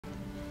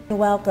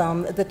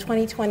Welcome the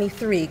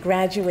 2023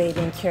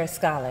 graduating CURE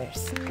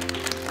Scholars.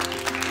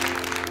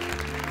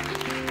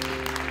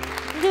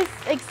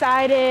 Just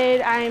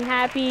excited, I'm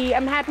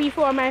happy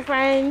for my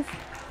friends,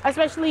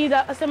 especially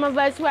some of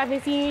us who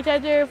haven't seen each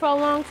other for a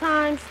long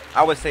time.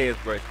 I would say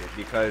it's worth it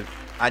because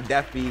I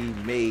definitely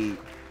made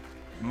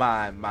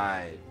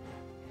my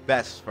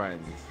best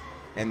friends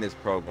in this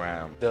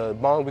program. The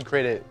bond we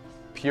created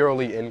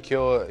purely in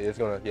CURE is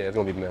gonna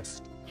be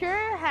missed.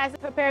 CURE has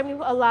prepared me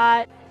a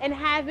lot, and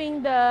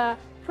having the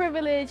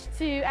privilege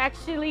to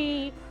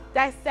actually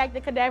dissect the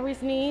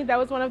cadaver's knee, that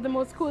was one of the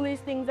most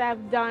coolest things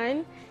I've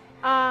done.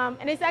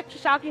 And it's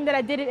actually shocking that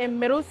I did it in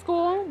middle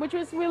school, which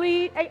was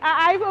really an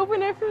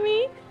eye-opener for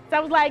me. So I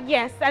was like,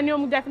 yes, I knew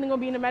I'm definitely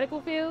gonna be in the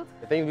medical field.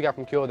 The things we got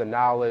from CURE, the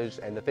knowledge,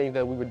 and the things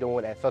that we were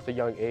doing at such a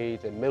young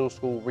age in middle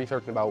school,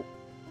 researching about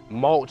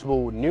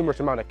numerous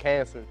amount of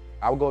cancer.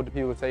 I would go to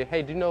people and say,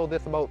 hey, do you know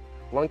this about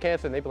lung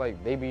cancer? And they'd be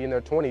like, they be in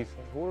their 20s.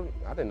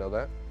 I didn't know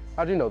that.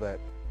 How'd you know that?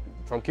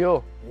 From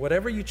CURE.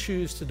 Whatever you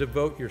choose to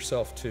devote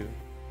yourself to,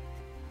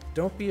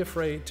 don't be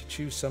afraid to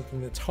choose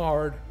something that's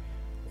hard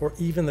or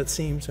even that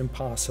seems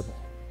impossible.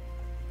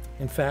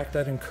 In fact,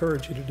 I'd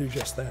encourage you to do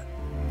just that.